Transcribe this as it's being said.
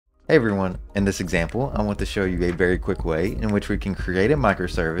Hey everyone, in this example, I want to show you a very quick way in which we can create a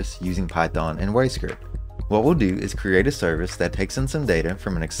microservice using Python and WayScript. What we'll do is create a service that takes in some data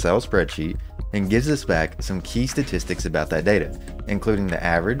from an Excel spreadsheet and gives us back some key statistics about that data, including the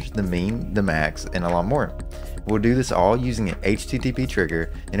average, the mean, the max, and a lot more. We'll do this all using an HTTP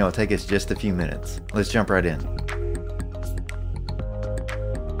trigger, and it'll take us just a few minutes. Let's jump right in.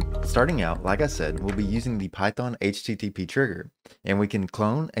 Starting out, like I said, we'll be using the Python HTTP trigger, and we can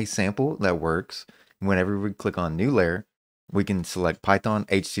clone a sample that works. Whenever we click on New Layer, we can select Python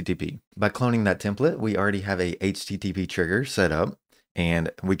HTTP. By cloning that template, we already have a HTTP trigger set up,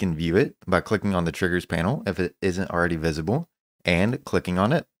 and we can view it by clicking on the triggers panel if it isn't already visible, and clicking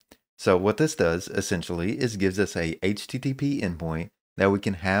on it. So what this does essentially is gives us a HTTP endpoint that we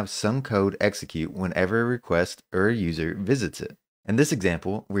can have some code execute whenever a request or a user visits it. In this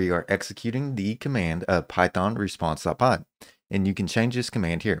example, we are executing the command of python response.py, and you can change this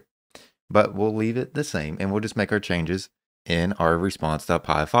command here, but we'll leave it the same and we'll just make our changes in our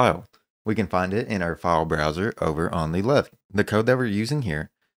response.py file. We can find it in our file browser over on the left. The code that we're using here,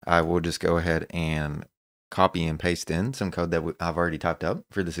 I will just go ahead and copy and paste in some code that I've already typed up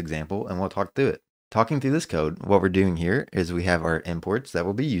for this example, and we'll talk through it. Talking through this code, what we're doing here is we have our imports that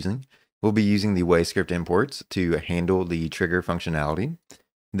we'll be using. We'll be using the WayScript imports to handle the trigger functionality.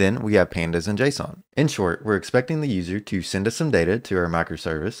 Then we have pandas and JSON. In short, we're expecting the user to send us some data to our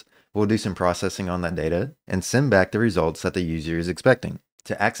microservice. We'll do some processing on that data and send back the results that the user is expecting.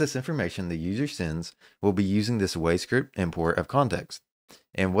 To access information the user sends, we'll be using this WayScript import of context.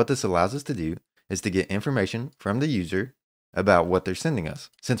 And what this allows us to do is to get information from the user about what they're sending us.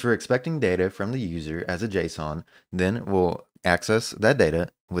 Since we're expecting data from the user as a JSON, then we'll access that data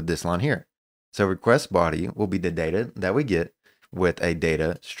with this line here. So request body will be the data that we get with a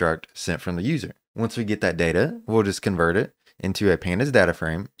data struct sent from the user. Once we get that data, we'll just convert it into a pandas data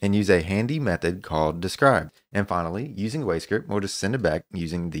frame and use a handy method called describe. And finally, using WayScript, we'll just send it back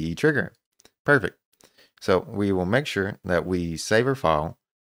using the trigger. Perfect. So we will make sure that we save our file.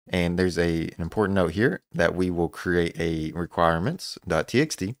 And there's an important note here that we will create a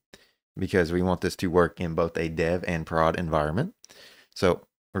requirements.txt because we want this to work in both a dev and prod environment. So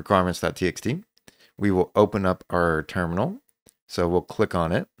requirements.txt, we will open up our terminal. So we'll click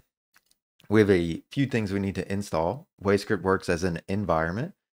on it. We have a few things we need to install. WayScript works as an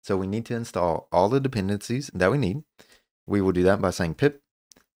environment, so we need to install all the dependencies that we need. We will do that by saying pip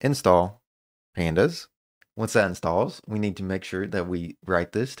install pandas. Once that installs, we need to make sure that we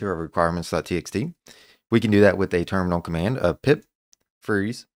write this to our requirements.txt. We can do that with a terminal command of pip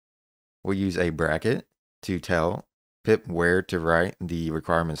freeze. We'll use a bracket to tell pip where to write the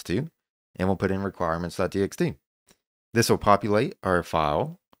requirements to, and we'll put in requirements.txt. This will populate our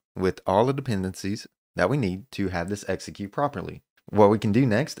file with all the dependencies that we need to have this execute properly. What we can do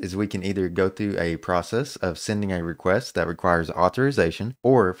next is we can either go through a process of sending a request that requires authorization,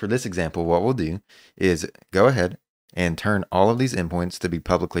 or for this example, what we'll do is go ahead and turn all of these endpoints to be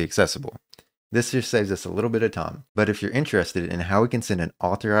publicly accessible. This just saves us a little bit of time. But if you're interested in how we can send an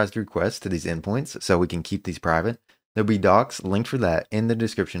authorized request to these endpoints so we can keep these private, there'll be docs linked for that in the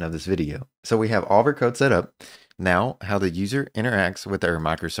description of this video. So we have all of our code set up. Now, how the user interacts with our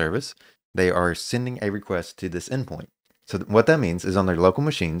microservice, they are sending a request to this endpoint. So what that means is on their local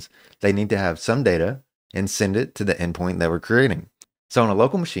machines, they need to have some data and send it to the endpoint that we're creating. So on a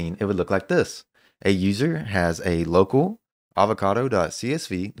local machine, it would look like this. A user has a local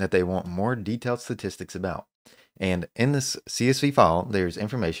avocado.csv that they want more detailed statistics about. And in this CSV file, there's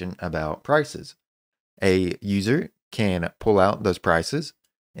information about prices. A user can pull out those prices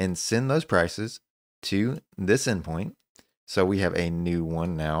and send those prices to this endpoint. So we have a new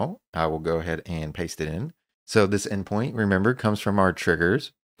one now. I will go ahead and paste it in. So this endpoint, remember, comes from our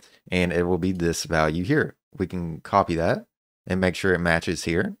triggers, and it will be this value here. We can copy that and make sure it matches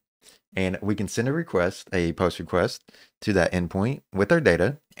here. And we can send a request, a post request to that endpoint with our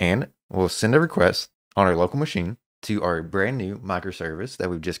data, and we'll send a request on our local machine to our brand new microservice that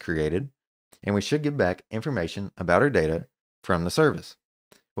we've just created. And we should get back information about our data from the service.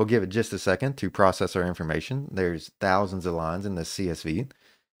 We'll give it just a second to process our information. There's thousands of lines in this CSV.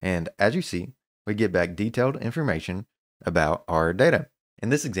 And as you see, we get back detailed information about our data. In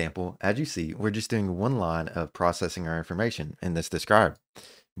this example, as you see, we're just doing one line of processing our information in this describe.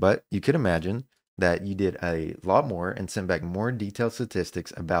 But you could imagine that you did a lot more and sent back more detailed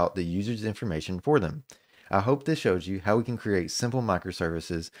statistics about the user's information for them. I hope this shows you how we can create simple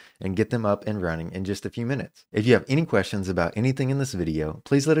microservices and get them up and running in just a few minutes. If you have any questions about anything in this video,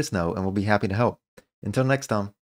 please let us know and we'll be happy to help. Until next time.